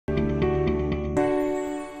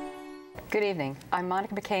Good evening. I'm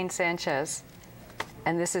mckane-sanchez,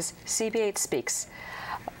 and this is CB8 Speaks.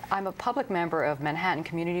 I'm a public member of Manhattan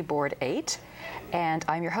Community Board 8, and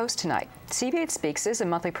I'm your host tonight. CB8 Speaks is a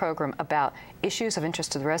monthly program about issues of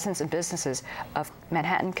interest to the residents and businesses of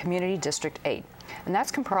Manhattan Community District 8. And that's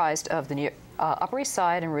comprised of the Upper East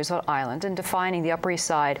Side and Roosevelt Island, and defining the Upper East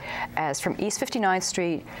Side as from East 59th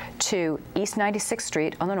Street to East 96th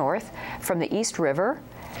Street on the north, from the East River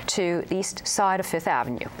to the east side of Fifth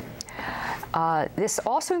Avenue. This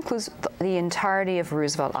also includes the entirety of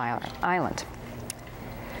Roosevelt Island.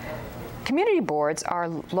 Community boards are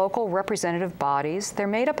local representative bodies. They're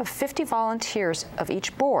made up of 50 volunteers of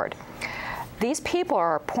each board. These people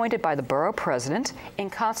are appointed by the borough president in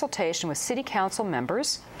consultation with city council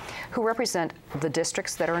members who represent the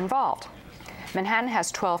districts that are involved. Manhattan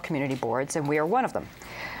has 12 community boards, and we are one of them.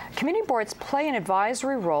 Community boards play an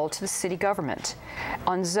advisory role to the city government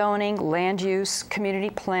on zoning, land use, community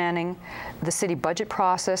planning, the city budget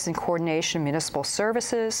process and coordination of municipal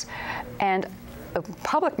services, and a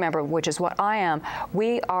public member, which is what I am,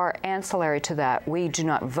 we are ancillary to that. We do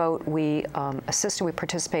not vote. We assist and we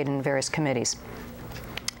participate in various committees.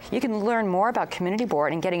 You can learn more about Community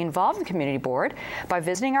Board and getting involved in Community Board by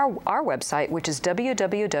visiting our website, which is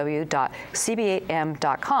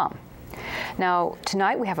www.cb8m.com. Now,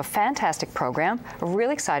 tonight we have a fantastic program, a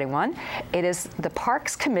really exciting one. It is the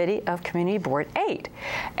Parks Committee of Community Board 8.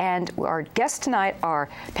 And our guests tonight are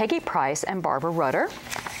Peggy Price and Barbara Rudder.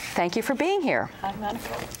 Thank you for being here. Hi,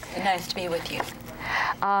 Monica. Nice to be with you.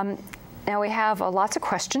 Now we have lots of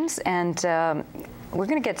questions, and we're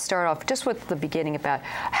going to get started off just with the beginning about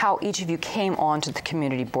how each of you came onto the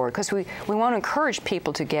Community Board, because we want to encourage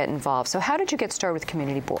people to get involved. So how did you get started with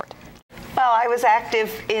Community Board? Well, I was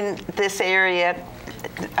active in this area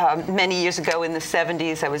many years ago in the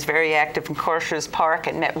 70s. I was very active in Corshers Park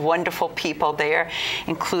and met wonderful people there,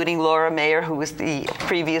 including Laura Mayer, who was the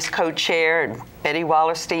previous co-chair, and Betty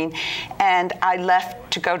Wallerstein. And I left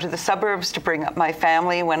to go to the suburbs to bring up my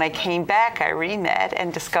family. When I came back, I re-met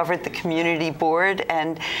and discovered the Community Board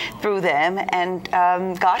and through them, and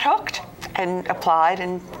got hooked and applied,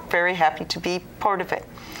 and very happy to be part of it.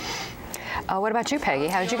 What about you, Peggy?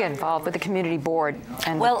 How did you get involved with the Community Board?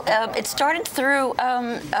 Well, it started through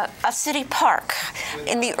a city park.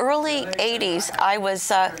 In the early 80s, I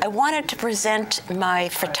wanted to present my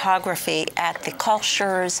photography at the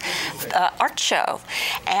Cultures art show,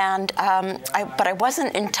 and but I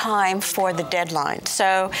wasn't in time for the deadline,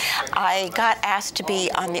 so I got asked to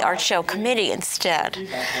be on the art show committee instead.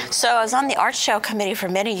 So I was on the art show committee for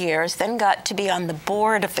many years, then got to be on the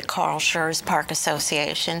board of the Cultures Park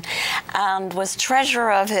Association, and was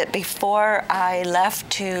treasurer of it before I left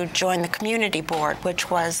to join the Community Board, which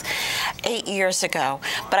was 8 years ago.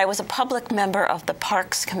 But I was a public member of the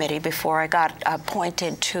Parks Committee before I got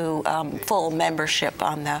appointed to full membership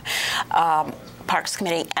on the Parks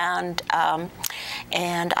Committee, and I've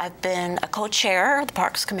been a co-chair of the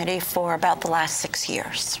Parks Committee for about the last 6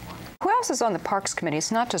 years. Who else is on the Parks Committee?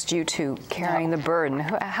 It's not just you two carrying the burden.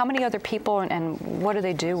 How many other people, and what do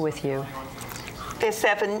they do with you? There's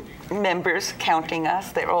 7 members counting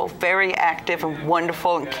us. They're all very active and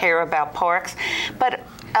wonderful and care about parks. But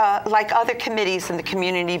like other committees in the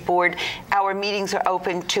Community Board, our meetings are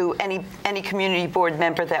open to any Community Board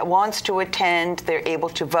member that wants to attend. They're able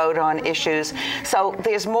to vote on issues. So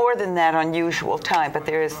there's more than that unusual time, but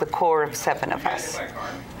there is the core of 7 of us.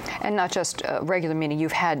 And not just a regular meeting.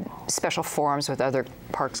 You've had special forums with other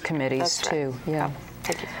parks committees, too. Right. Yeah.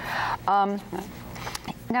 Thank you.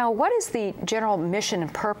 Now, what is the general mission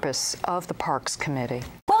and purpose of the Parks Committee?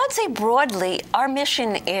 Well, I'd say broadly, our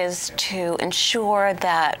mission is to ensure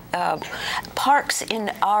that parks in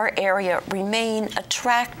our area remain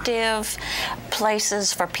attractive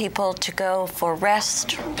places for people to go for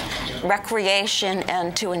rest, recreation,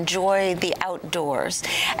 and to enjoy the outdoors.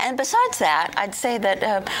 And besides that, I'd say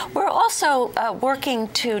that we're also working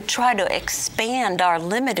to try to expand our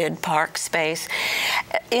limited park space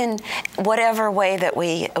in whatever way that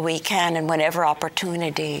we can and whenever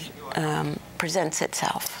opportunity presents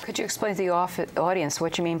itself. Could you explain to the audience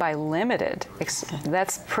what you mean by limited?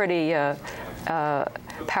 That's pretty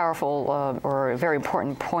powerful or a very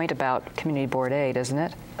important point about Community Board 8, isn't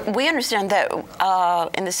it? We understand that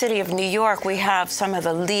in the city of New York, we have some of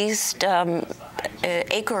the least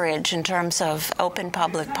acreage in terms of open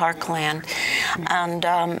public parkland, and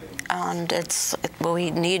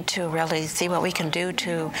we need to really see what we can do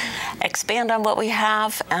to expand on what we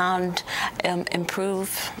have and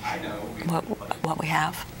improve what we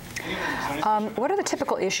have. What are the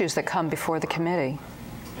typical issues that come before the committee?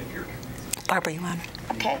 Barbara, you want?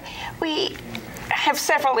 Okay. We have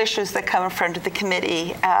several issues that come in front of the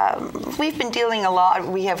committee. We've been dealing a lot.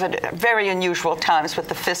 We have had very unusual times with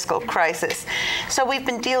the fiscal crisis. So we've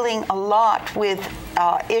been dealing a lot with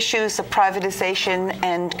issues of privatization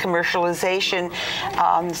and commercialization.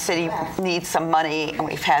 The city needs some money, and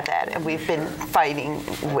we've had that, and we've been fighting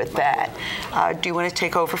with that. Do you want to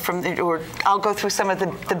take over from the, or I'll go through some of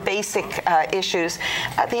the basic issues.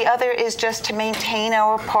 The other is just to maintain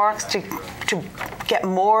our parks, to get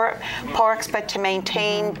more parks, but to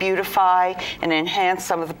maintain, beautify, and enhance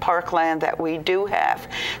some of the parkland that we do have.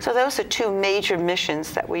 So those are two major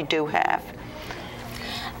missions that we do have.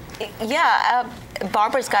 Yeah,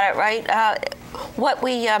 Barbara's got it right. What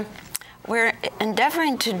we're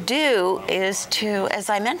endeavoring to do is to, as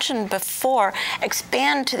I mentioned before,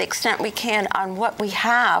 expand to the extent we can on what we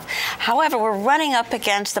have. However, we're running up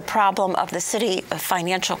against the problem of the city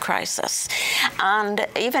financial crisis. And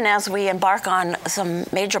even as we embark on some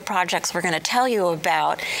major projects we're going to tell you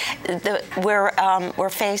about, we're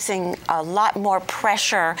facing a lot more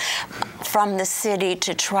pressure from the city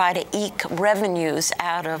to try to eke revenues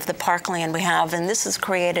out of the parkland we have. And this has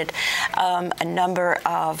created a number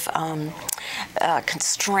of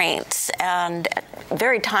constraints, and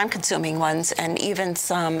very time-consuming ones, and even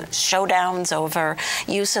some showdowns over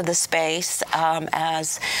use of the space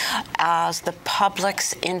as the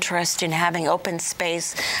public's interest in having open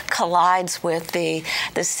space collides with the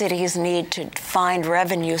city's need to find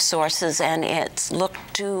revenue sources, and it's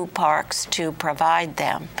looked to parks to provide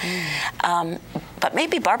them. But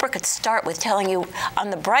maybe Barbara could start with telling you,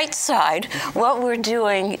 on the bright side, what we're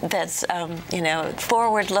doing that's,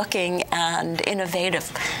 forward-looking and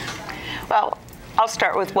innovative. Well, I'll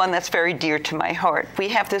start with one that's very dear to my heart. We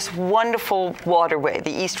have this wonderful waterway,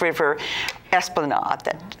 the East River Esplanade,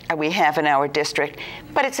 that we have in our district,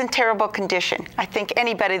 but it's in terrible condition. I think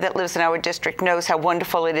anybody that lives in our district knows how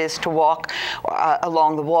wonderful it is to walk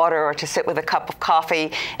along the water, or to sit with a cup of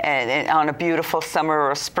coffee and on a beautiful summer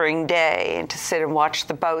or spring day, and to sit and watch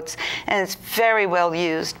the boats. And it's very well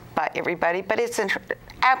used by everybody, but it's in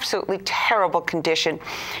absolutely terrible condition.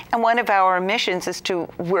 And one of our missions is to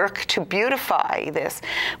work to beautify this.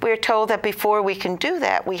 We are told that before we can do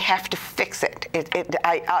that, we have to fix it.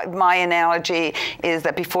 My analogy is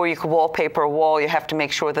that before you can wallpaper a wall, you have to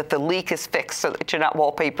make sure that the leak is fixed, so that you're not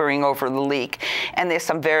wallpapering over the leak. And there's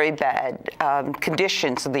some very bad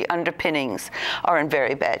conditions. So the underpinnings are in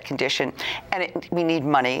very bad condition. And we need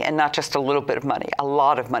money, and not just a little bit of money, a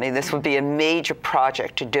lot of money. This would be a major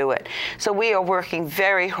project to do it. So we are working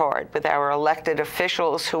very hard with our elected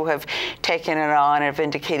officials who have taken it on and have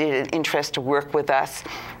indicated an interest to work with us,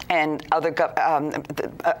 and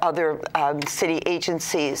other city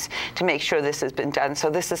agencies, to make sure this has been done. So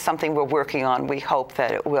this is something we're working on. We hope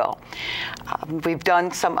that it will. We've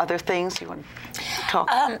done some other things. You want to talk?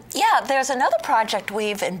 Yeah, there's another project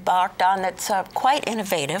we've embarked on that's quite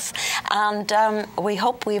innovative, and we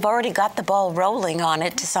hope we've already got the ball rolling on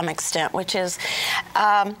it to some extent, which is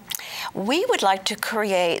we would like to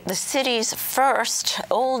create the city's first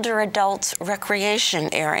older adults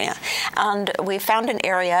recreation area. And we found an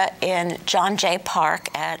area in John Jay Park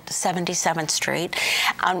at 77th Street.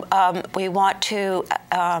 We want to,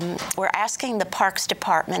 we're asking the Parks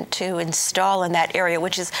Department to install in that area,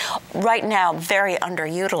 which is right now very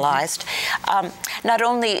underutilized, not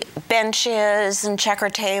only benches and checker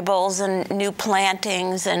tables and new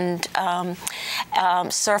plantings and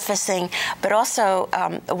surfacing, but also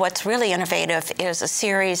what's really innovative is a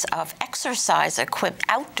series of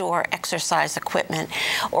outdoor exercise equipment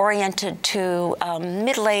oriented to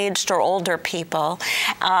middle-aged or older people.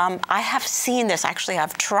 I have seen this, actually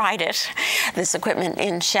I've tried it, this equipment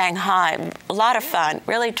in Shanghai. A lot of fun,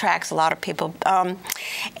 really attracts a lot of people. But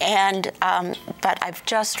I've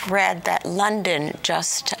just read that London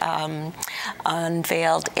just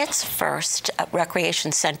unveiled its first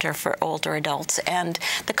recreation center for older adults, and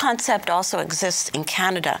the concept also exists in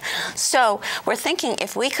Canada. So we're thinking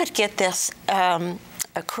if we could get this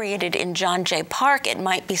created in John Jay Park, it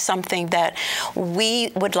might be something that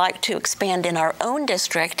we would like to expand in our own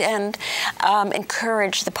district and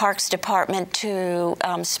encourage the Parks Department to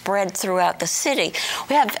spread throughout the city.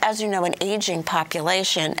 We have, as you know, an aging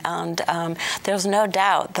population, and there's no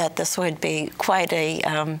doubt that this would be quite a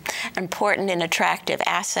important and attractive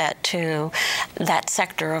asset to that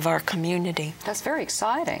sector of our community. That's very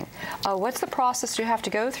exciting. What's the process you have to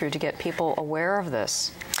go through to get people aware of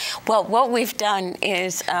this? Well, what we've done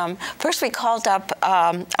is first we called up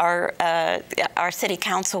our city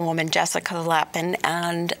councilwoman, Jessica Lappin,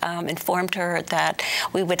 and informed her that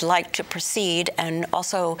we would like to proceed, and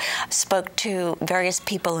also spoke to various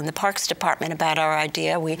people in the Parks Department about our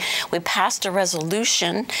idea. We passed a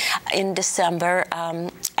resolution in December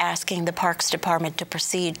asking the Parks Department to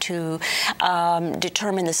proceed to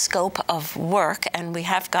determine the scope of work, and we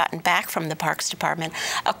have gotten back from the Parks Department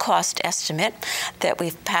a cost estimate that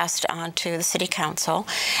we've passed on to the City Council.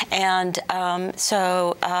 And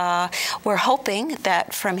so we're hoping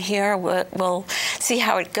that from here we'll see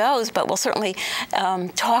how it goes, but we'll certainly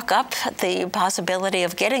talk up the possibility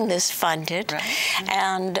of getting this funded, right.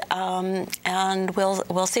 And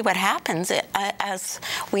we'll see what happens. As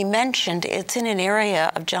we mentioned, it's in an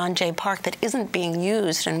area of John Jay Park that isn't being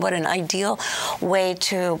used, and what an ideal way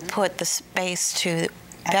to put the space to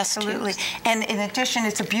Absolutely. And in addition,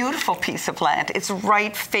 it's a beautiful piece of land. It's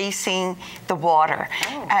right facing the water.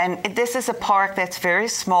 Oh. And this is a park that's very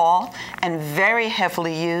small and very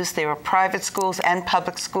heavily used. There are private schools and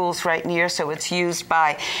public schools right near, so it's used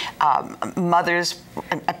by mothers,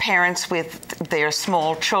 parents with their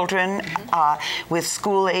small children, with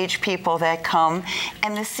school-age people that come.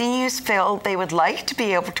 And the seniors feel they would like to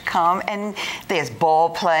be able to come, and there's ball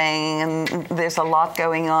playing, and there's a lot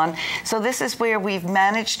going on. So this is where we've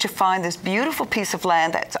managed to find this beautiful piece of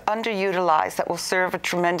land that's underutilized that will serve a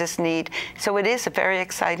tremendous need. So it is a very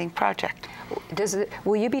exciting project.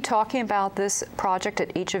 Will you be talking about this project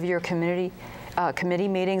at each of your committee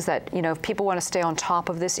meetings, that, you know, if people want to stay on top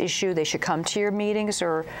of this issue, they should come to your meetings,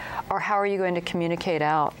 or how are you going to communicate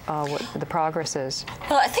out what the progress is?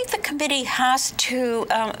 Well, I think the committee has to,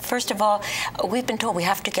 first of all, we've been told we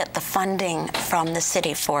have to get the funding from the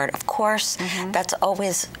city for it. Of course, that's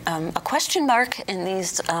always a question mark in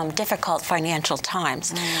these difficult financial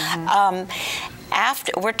times.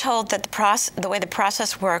 We're told that the way the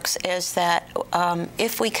process works is that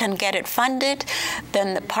if we can get it funded,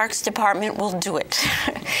 then the Parks Department will do it.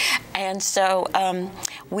 And so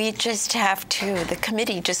we just have to, the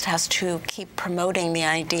committee just has to keep promoting the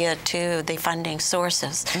idea to the funding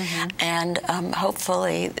sources. And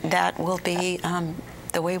hopefully that will be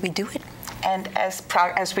the way we do it. And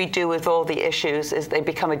as we do with all the issues, is they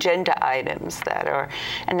become agenda items that are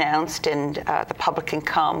announced, and the public can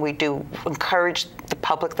come. We do encourage the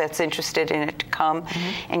public that's interested in it to come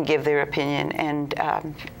and give their opinion. And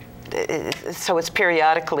so it's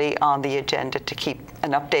periodically on the agenda to keep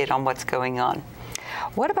an update on what's going on.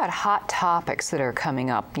 What about hot topics that are coming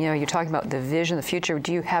up? You know, you're talking about the vision, the future.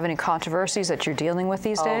 Do you have any controversies that you're dealing with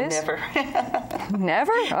these days? Never.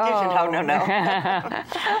 Never? Oh. No.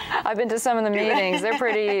 I've been to some of the meetings. They're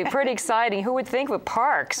pretty exciting. Who would think with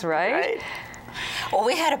parks, right? Well,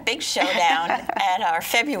 we had a big showdown at our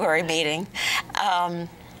February meeting.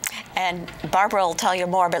 And Barbara will tell you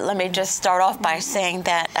more, but let me just start off by saying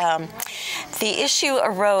that the issue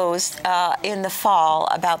arose in the fall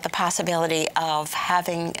about the possibility of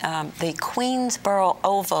having the Queensboro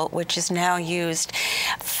Oval, which is now used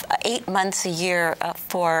 8 months a year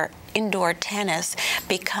for indoor tennis,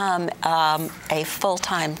 become a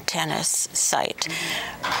full-time tennis site.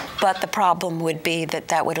 But the problem would be that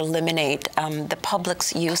that would eliminate the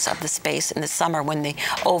public's use of the space in the summer when the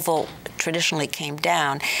oval traditionally came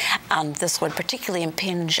down. This would particularly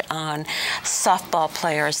impinge on softball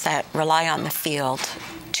players that rely on the field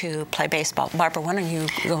to play baseball. Barbara, why don't you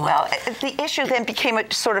go on? Well, the issue then became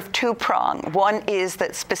a sort of two-pronged. One is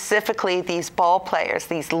that specifically these ball players,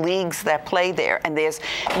 these leagues that play there, and there's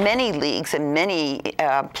many leagues and many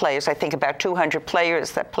players, I think about 200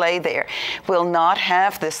 players that play there, will not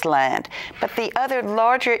have this land. But the other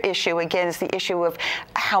larger issue, again, is the issue of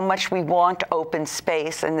how much we want open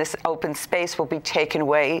space, and this open space will be taken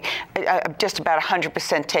away, just about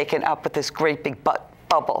 100% taken up with this great big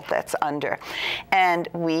bubble that's under. And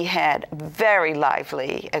we had very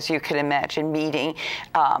lively, as you can imagine, meeting.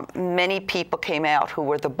 Many people came out who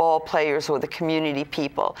were the ball players or the community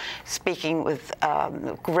people, speaking with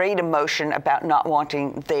great emotion about not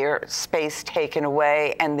wanting their space taken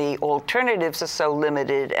away, and the alternatives are so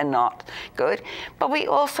limited and not good. But we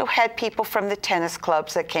also had people from the tennis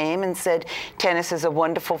clubs that came and said tennis is a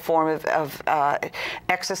wonderful form of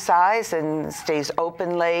exercise and stays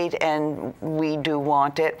open late, and we do want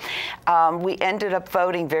it. We ended up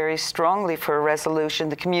voting very strongly for a resolution,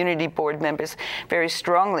 the community board members very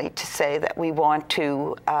strongly, to say that we want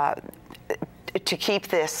to to keep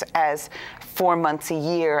this as 4 months a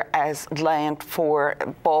year as land for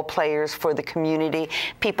ball players, for the community.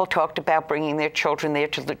 People talked about bringing their children there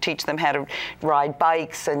to teach them how to ride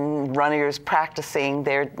bikes, and runners practicing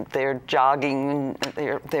their jogging,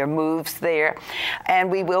 their moves there.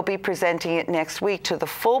 And we will be presenting it next week to the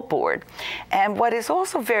full board. And what is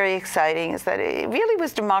also very exciting is that it really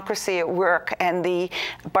was democracy at work, and the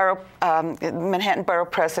borough, Manhattan Borough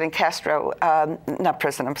President Castro, not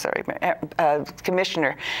President, I'm sorry,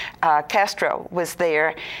 Commissioner Castro was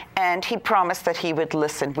there, and he promised that he would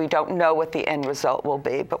listen. We don't know what the end result will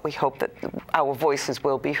be, but we hope that our voices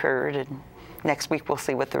will be heard, and next week we'll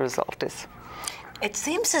see what the result is. It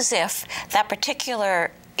seems as if that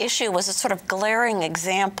particular issue was a sort of glaring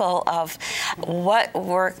example of what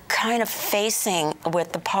we're kind of facing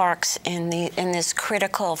with the parks in this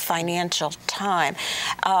critical financial time.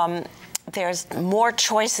 There's more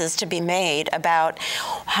choices to be made about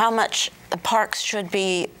how much the parks should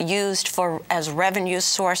be used for as revenue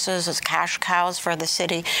sources, as cash cows for the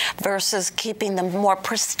city, versus keeping them more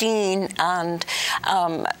pristine and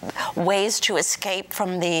ways to escape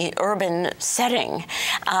from the urban setting.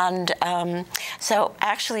 And so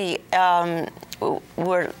actually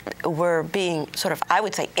we're being sort of, I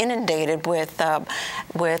would say, inundated with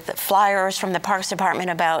flyers from the Parks Department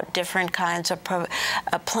about different kinds of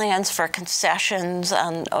plans for concessions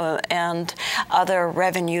and other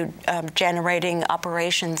revenue generating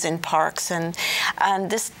operations in parks, and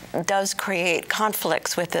this does create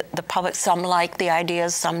conflicts with the public. Some like the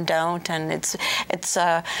ideas, some don't, and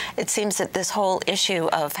it seems that this whole issue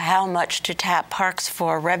of how much to tap parks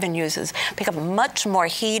for revenues has become much more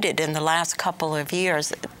heated in the last couple of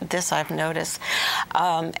years. This I've noticed,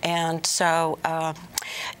 and so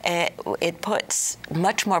it puts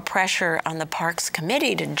much more pressure on the Parks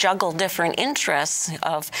Committee to juggle different interests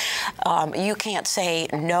of you can't say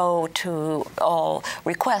no to all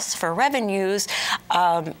requests for revenues.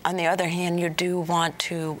 On the other hand, you do want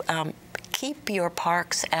to keep your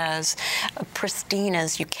parks as pristine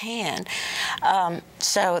as you can.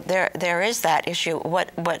 So there is that issue.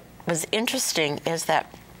 What was interesting is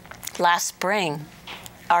that last spring,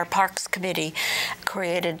 our Parks Committee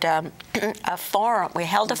created a forum. We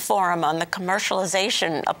held a forum on the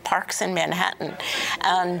commercialization of parks in Manhattan.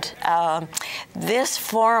 And this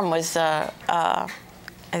forum was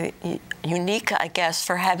unique, I guess,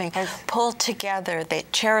 for having pulled together the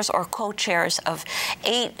chairs or co-chairs of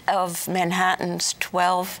 8 of Manhattan's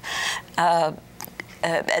 12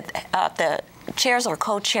 the chairs or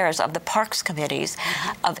co-chairs of the parks committees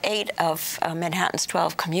of 8 of Manhattan's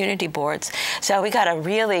 12 community boards. So we got a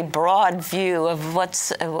really broad view of what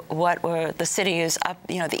the city is up,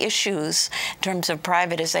 the issues in terms of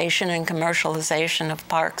privatization and commercialization of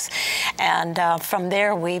parks. And from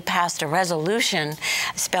there, we passed a resolution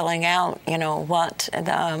spelling out, what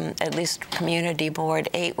at least Community Board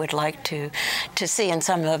 8 would like to see in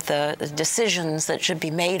some of the decisions that should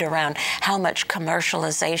be made around how much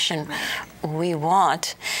commercialization we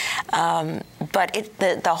want. But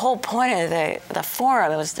the whole point of the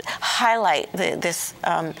forum was to highlight this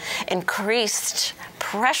increased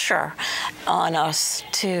pressure on us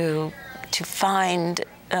to find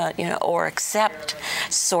or accept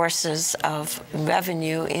sources of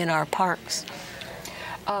revenue in our parks.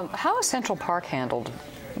 How is Central Park handled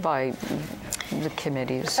by the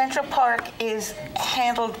committees? Central Park is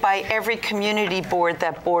handled by every community board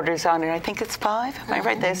that borders on it. I think it's 5, am I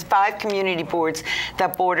right? There's 5 community boards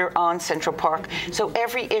that border on Central Park. So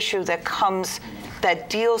every issue that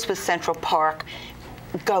deals with Central Park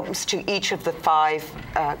goes to each of the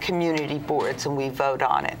 5 community boards, and we vote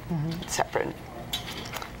on it separate.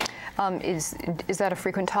 Is that a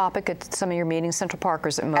frequent topic at some of your meetings, Central Park, or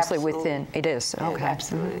is it mostly within? It is. Okay.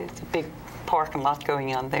 Absolutely. It's a big park and a lot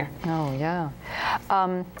going on there. Oh, yeah.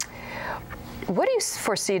 What do you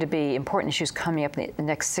foresee to be important issues coming up in the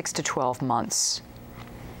next 6 to 12 months?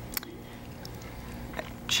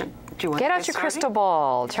 Do you want Get out your crystal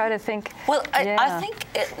ball. Try to think. Well, I think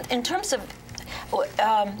in terms of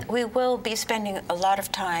we will be spending a lot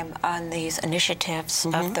of time on these initiatives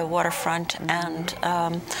of the waterfront and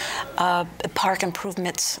park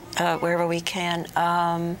improvements wherever we can.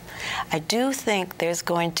 I do think there's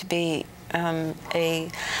going to be a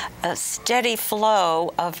steady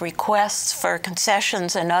flow of requests for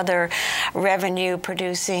concessions and other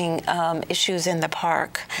revenue-producing issues in the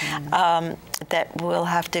park that will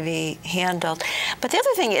have to be handled. But the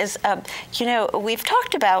other thing is, we've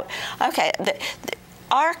talked about,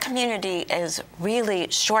 our community is really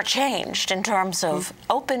shortchanged in terms of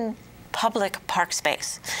open public park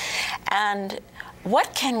space. And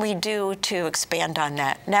what can we do to expand on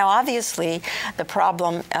that? Now, obviously, the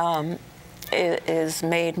problem is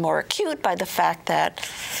made more acute by the fact that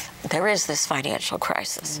there is this financial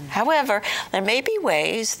crisis. However, there may be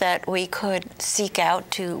ways that we could seek out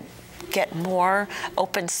to get more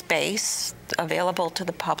open space available to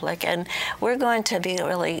the public, and we're going to be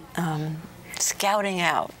really scouting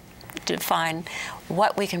out to find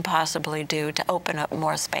what we can possibly do to open up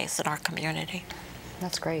more space in our community.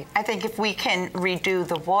 That's great. I think if we can redo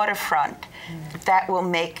the waterfront, that will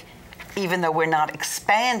make, even though we're not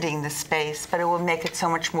expanding the space, but it will make it so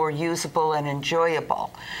much more usable and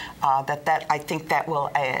enjoyable, I think that will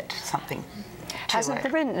add something to Hasn't it.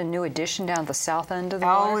 there been a new addition down at the south end of the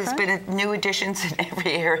Oh, waterfront? there's been new additions in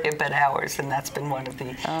every area but ours, and that's been one of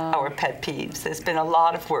our pet peeves. There's been a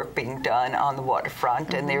lot of work being done on the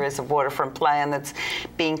waterfront, and there is a waterfront plan that's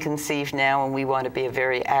being conceived now, and we want to be a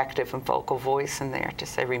very active and vocal voice in there to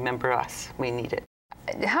say, remember us, we need it.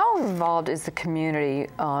 How involved is the community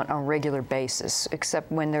on a regular basis,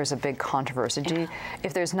 except when there's a big controversy?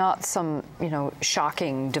 If there's not some,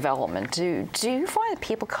 shocking development, do you find that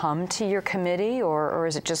people come to your committee, or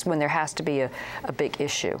is it just when there has to be a big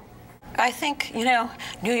issue? I think,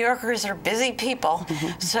 New Yorkers are busy people,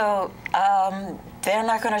 so they're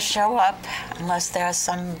not going to show up unless there's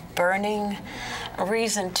some burning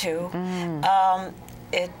reason to.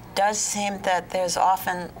 It does seem that there's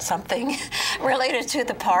often something related to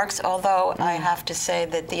the parks, although I have to say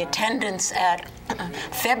that the attendance at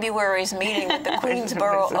February's meeting at the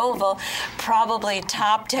Queensboro Oval probably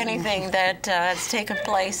topped anything that has taken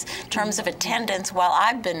place in terms of attendance while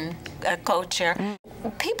I've been a co-chair.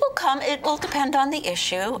 People come, it will depend on the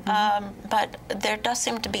issue, but there does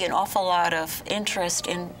seem to be an awful lot of interest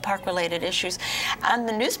in park-related issues, and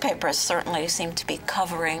the newspapers certainly seem to be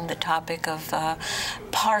covering the topic of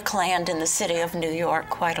parkland in the city of New York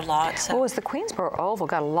quite a lot. So. Well, the Queensboro Oval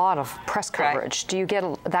got a lot of press coverage. Right. Do you get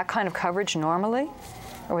that kind of coverage normally?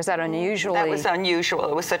 Or was that unusually? That was unusual.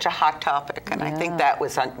 It was such a hot topic, and I think that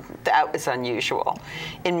was unusual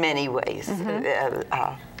in many ways.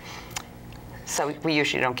 So we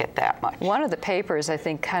usually don't get that much. One of the papers, I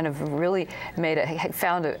think, kind of really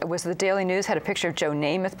was the Daily News had a picture of Joe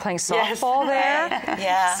Namath playing softball there.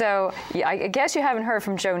 Yeah. So I guess you haven't heard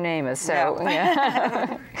from Joe Namath. So no.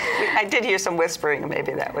 Yeah. I did hear some whispering.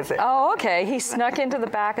 Maybe that was it. Oh, okay. He snuck into the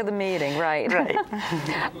back of the meeting, right? Right.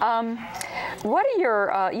 What are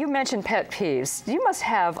your? You mentioned pet peeves. You must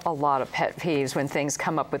have a lot of pet peeves when things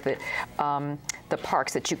come up with the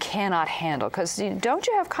parks that you cannot handle, because don't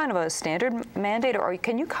you have kind of a standard mandate, or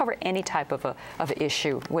can you cover any type of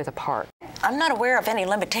issue with a park? I'm not aware of any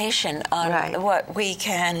limitation on what we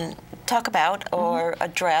can talk about or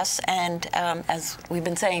address, and as we've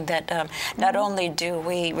been saying, that not only do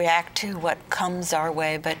we react to what comes our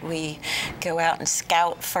way, but we go out and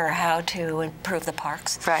scout for how to improve the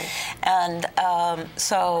parks. Right. And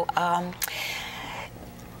so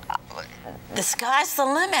the sky's the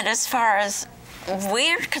limit as far as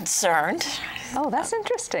we're concerned. Oh, that's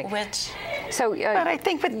interesting. But I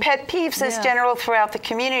think with pet peeves as general throughout the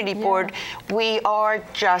community board, we are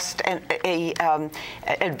just an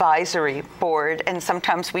advisory board, and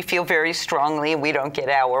sometimes we feel very strongly and we don't get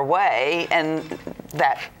our way, and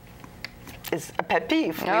that is a pet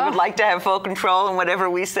peeve. We would like to have full control in whatever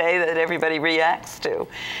we say that everybody reacts to.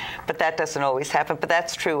 But that doesn't always happen. But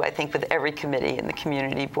that's true, I think, with every committee in the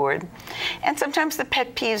community board. And sometimes the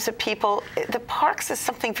pet peeves of people, the parks is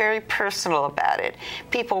something very personal about it.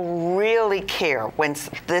 People really care when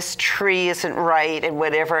this tree isn't right and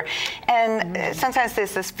whatever. And sometimes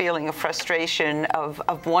there's this feeling of frustration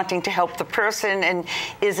of wanting to help the person, and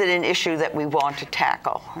is it an issue that we want to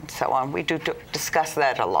tackle, and so on. We do discuss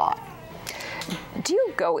that a lot. Do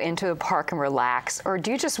you go into a park and relax, or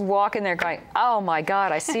do you just walk in there going, oh my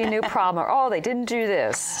God, I see a new problem, or oh, they didn't do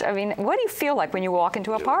this? I mean, what do you feel like when you walk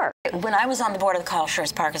into a park? When I was on the board of the Carl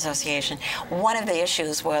Schurz Park Association, one of the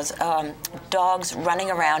issues was dogs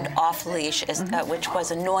running around off-leash, which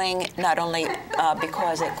was annoying, not only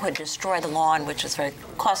because it could destroy the lawn, which is very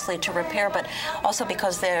costly to repair, but also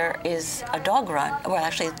because there is a dog run, well,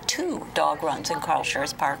 actually 2 dog runs in Carl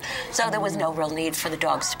Schurz Park, so there was no real need for the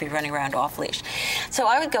dogs to be running around off-leash. So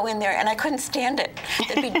I would go in there, and I couldn't stand it.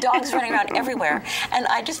 There'd be dogs running around everywhere, and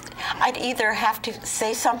I'd either have to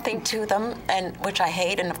say something to them, and which I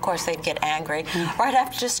hate, and of course they'd get angry, or I'd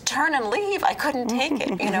have to just turn and leave. I couldn't take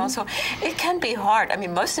it, So it can be hard. I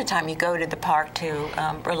mean, most of the time you go to the park to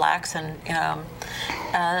relax and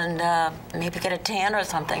and maybe get a tan or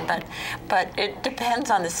something. But it depends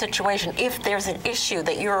on the situation. If there's an issue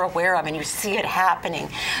that you're aware of and you see it happening,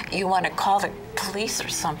 you want to call the police or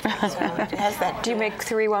something. So it has that. Do you make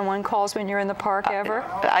 311 calls when you're in the park ever?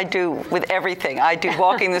 I do with everything. I do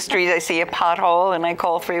walking the street, I see a pothole and I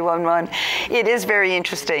call 311. It is very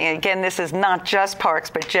interesting. Again, this is not just parks,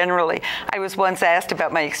 but generally. I was once asked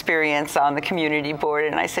about my experience on the community board,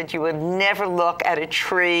 and I said you would never look at a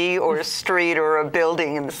tree or a street or a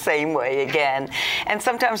building in the same way again. And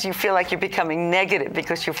sometimes you feel like you're becoming negative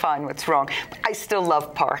because you find what's wrong. I still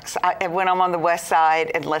love parks. When I'm on the west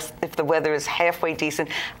side, unless if the weather is halfway decent,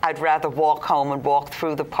 I'd rather walk home and walk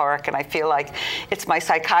through the park, and I feel like it's my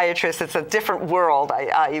psychiatrist. It's a different world.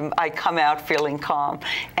 I come out feeling calm,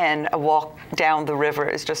 and a walk down the river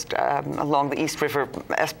is just along the East River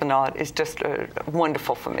Esplanade is just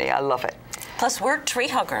wonderful for me. I love it. Plus, we're tree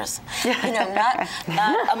huggers. You know, not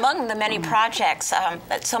among the many projects,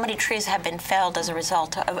 so many trees have been felled as a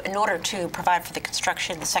result in order to provide for the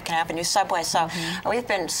construction of the 2nd Avenue subway. So we've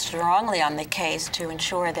been strongly on the case to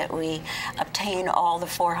ensure that we obtain all the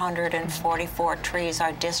 444 trees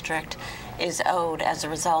our district is owed as a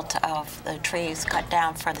result of the trees cut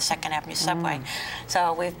down for the 2nd Avenue subway.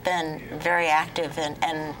 So we've been very active,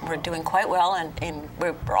 and we're doing quite well, and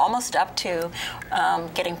we're almost up to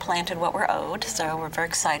getting planted what we're owed, so we're very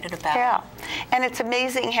excited about it. Yeah, and it's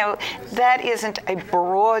amazing how that isn't a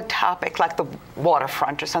broad topic like the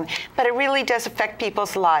waterfront or something, but it really does affect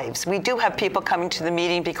people's lives. We do have people coming to the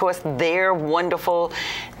meeting because their wonderful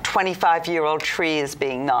 25-year-old tree is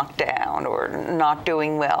being knocked down or not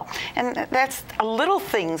doing well. And that's little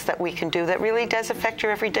things that we can do that really does affect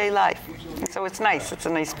your everyday life. So it's nice. It's a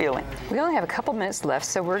nice feeling. We only have a couple minutes left,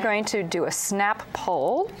 so we're going to do a snap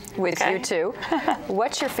poll with you two.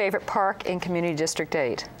 What's your favorite park in Community District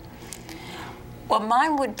 8? Well,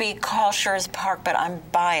 mine would be Carlshires Park, but I'm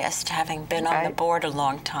biased, having been on the board a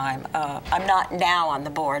long time. I'm not now on the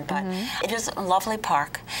board, but it is a lovely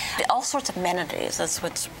park. All sorts of amenities. That's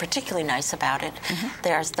what's particularly nice about it.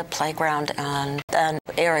 There's the playground and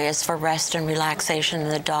areas for rest and relaxation,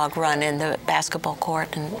 the dog run in the basketball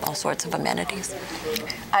court, and all sorts of amenities.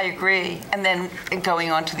 I agree. And then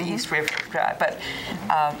going on to the East River Drive. But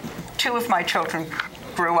two of my children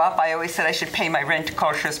grew up, I always said I should pay my rent to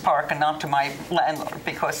Carlshires Park and not to my landlord,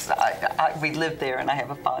 because we lived there and I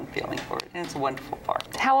have a fond feeling for it. And it's a wonderful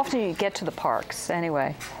park. How often do you get to the parks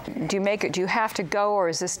anyway? Do you make it? Do you have to go, or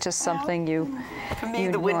is this just something you? For me,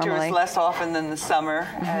 the winter is less often than the summer,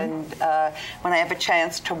 and when I have a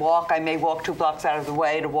chance to walk, I may walk 2 blocks out of the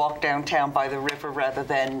way to walk downtown by the river rather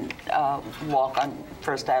than walk on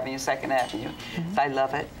 1st Avenue, 2nd Avenue. I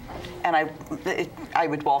love it. And I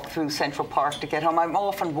would walk through Central Park to get home. I'm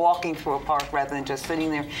often walking through a park rather than just sitting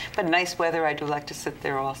there. But nice weather, I do like to sit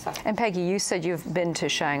there also. And Peggy, you said you've been to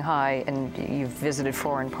Shanghai and you've visited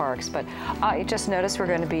foreign parks, but I just noticed we're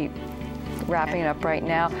going to be wrapping it up right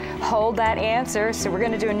now. Hold that answer. So we're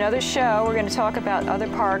going to do another show. We're going to talk about other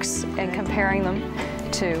parks and comparing them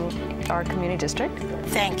to our community district.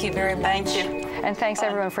 Thank you very much. Thank you. And thanks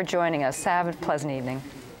everyone for joining us. Have a pleasant evening.